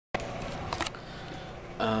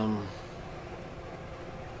Um,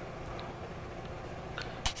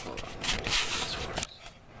 Hold on, let me see if this works.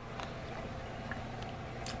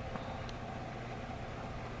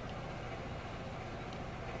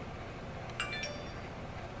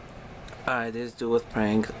 Alright, this is Do With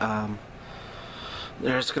Prank.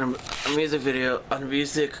 There's gonna be a music video, a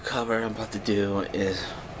music cover I'm about to do is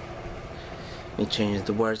me changing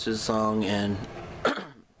the words to the song, and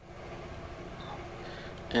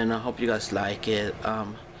and I hope you guys like it.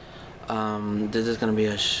 This is gonna be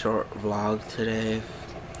a short vlog today,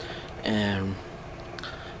 and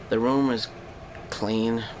the room is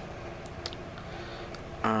clean.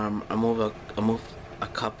 I move a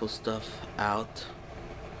couple stuff out.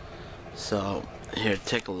 So here,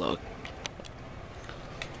 take a look.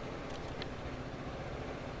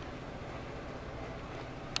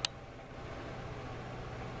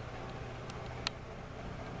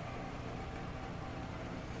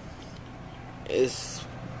 It's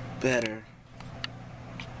better.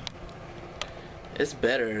 It's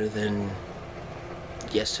better than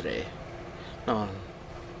yesterday. No,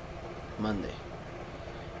 Monday.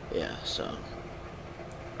 Yeah, so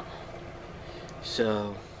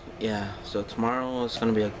yeah, so tomorrow is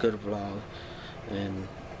gonna be a good vlog, and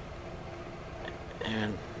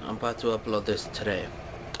I'm about to upload this today.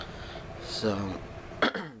 So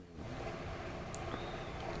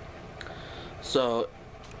so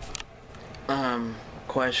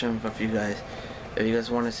question for you guys, if you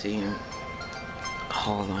guys want to see,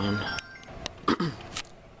 hold on.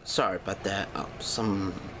 Sorry about that.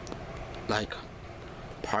 Some like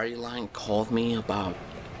party line called me about,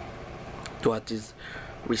 do I just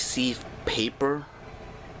receive paper,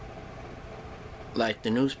 like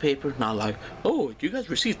the newspaper, not like, oh, do you guys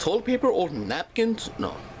receive toilet paper or napkins?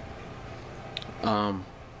 No.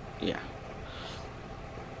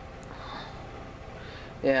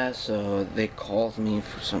 Yeah, so they called me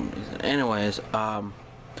for some reason. Anyways, I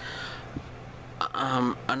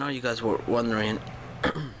know you guys were wondering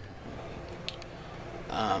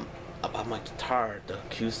about my guitar, the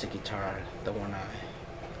acoustic guitar, the one I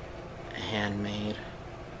handmade.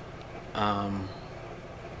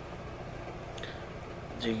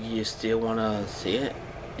 Do you still wanna see it?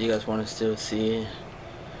 You guys wanna still see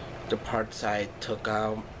the parts I took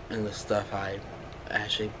out and the stuff I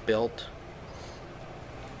actually built?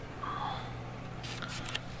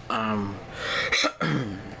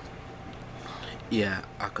 Yeah,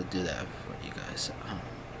 I could do that for you guys.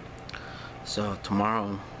 So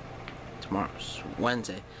tomorrow's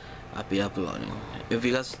Wednesday, I'll be uploading. If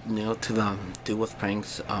you guys new to the Do With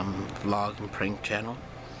Pranks vlog and prank channel,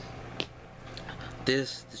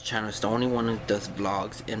 this channel is the only one that does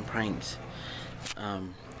vlogs and pranks,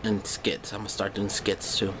 and skits. I'm gonna start doing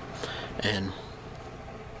skits too, and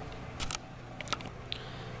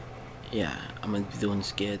yeah, I'm gonna be doing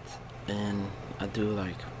skits, and I do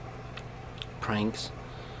like pranks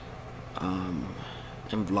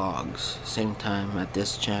and vlogs same time at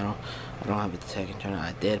this channel. I don't have a second channel.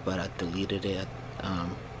 I did, but I deleted it.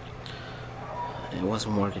 It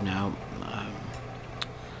wasn't working out.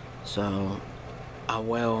 So I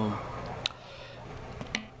will,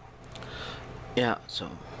 yeah, so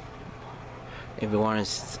if you want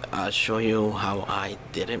to show you how I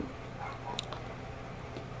did it,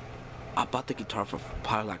 I bought the guitar for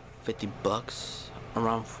probably like 50 bucks,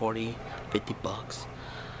 around 40, 50 bucks.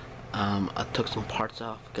 I took some parts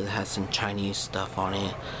off because it has some Chinese stuff on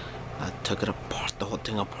it. I took it apart, the whole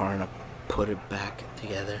thing apart, and I put it back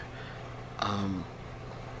together. And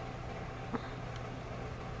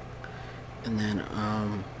then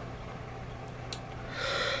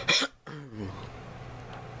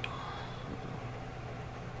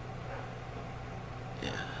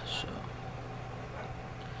yeah, so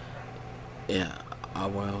yeah, I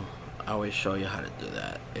will show you how to do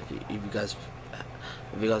that. If you guys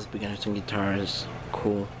beginners in guitars,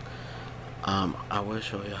 cool. I will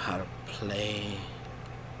show you how to play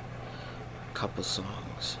a couple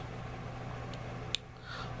songs,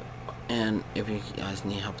 and if you guys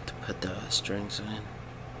need help to put the strings in,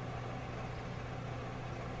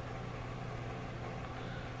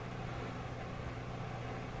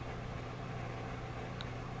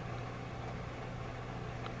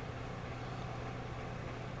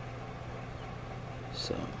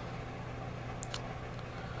 so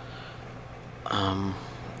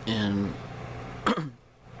and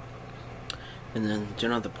and then do you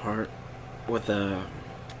know the part with the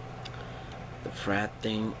fret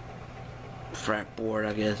thing, fretboard,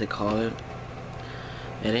 I guess they call it?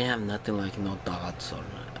 It didn't have nothing, like no dots on it.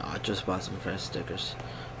 I just bought some fret stickers.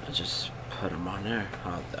 I just put them on there,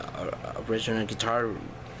 how the original guitar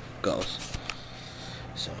goes.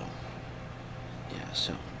 So yeah,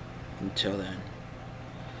 so until then,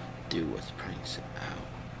 do what's pranks out.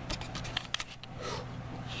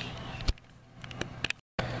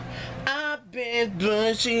 I've been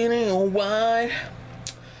blushing and white,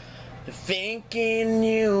 thinking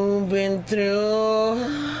you've been through.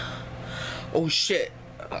 Oh shit.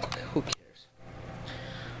 Okay, who cares?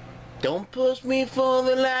 Don't push me for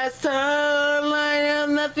the last time, I have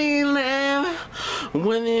nothing left.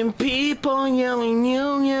 When them people yelling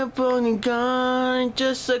you're putting gun,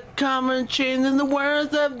 just a common change in the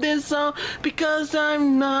words of this song, because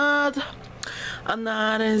I'm not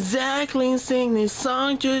exactly singing this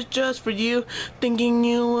song just for you, thinking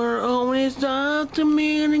you were always up to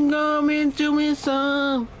me and going to me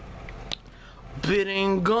some.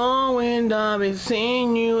 Been going, I've been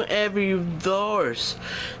seeing you every doors,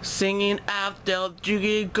 singing out that you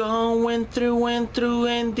get going through and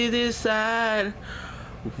to this side.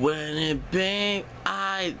 When it bang,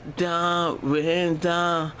 I went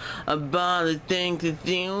down about the things that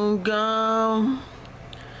you go.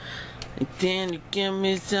 And then you give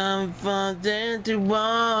me some fun that you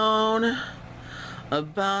want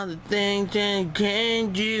about the things that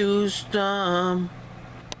can't you stop.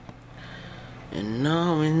 And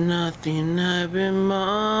knowing nothing happened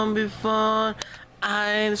more before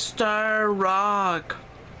I start rock.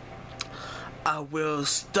 I will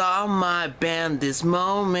start my band this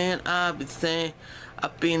moment. I've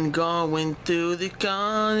been going through the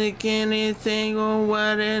chronic, anything or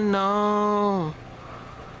what I know.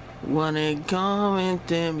 When it going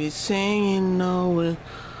to be singing, no, it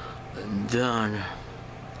done.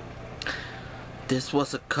 This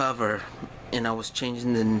was a cover, and I was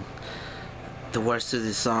changing the words to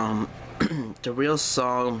the song. The real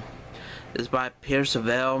song is by Pierce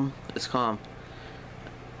Avell. It's called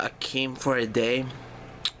 "I Came for a Day."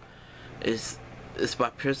 It's by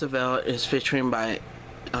Pierce Avell. It's featuring by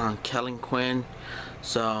Kellen Quinn.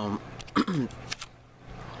 So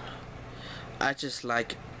I just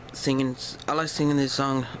like singing. I like singing this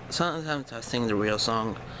song. Sometimes I sing the real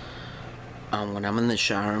song when I'm in the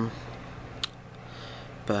shower.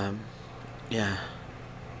 But yeah,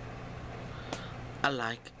 I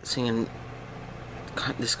like singing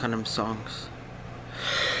this kind of songs.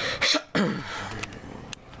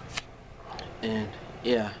 And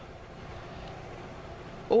yeah.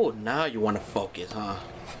 Oh, now you want to focus, huh?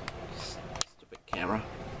 Stupid camera.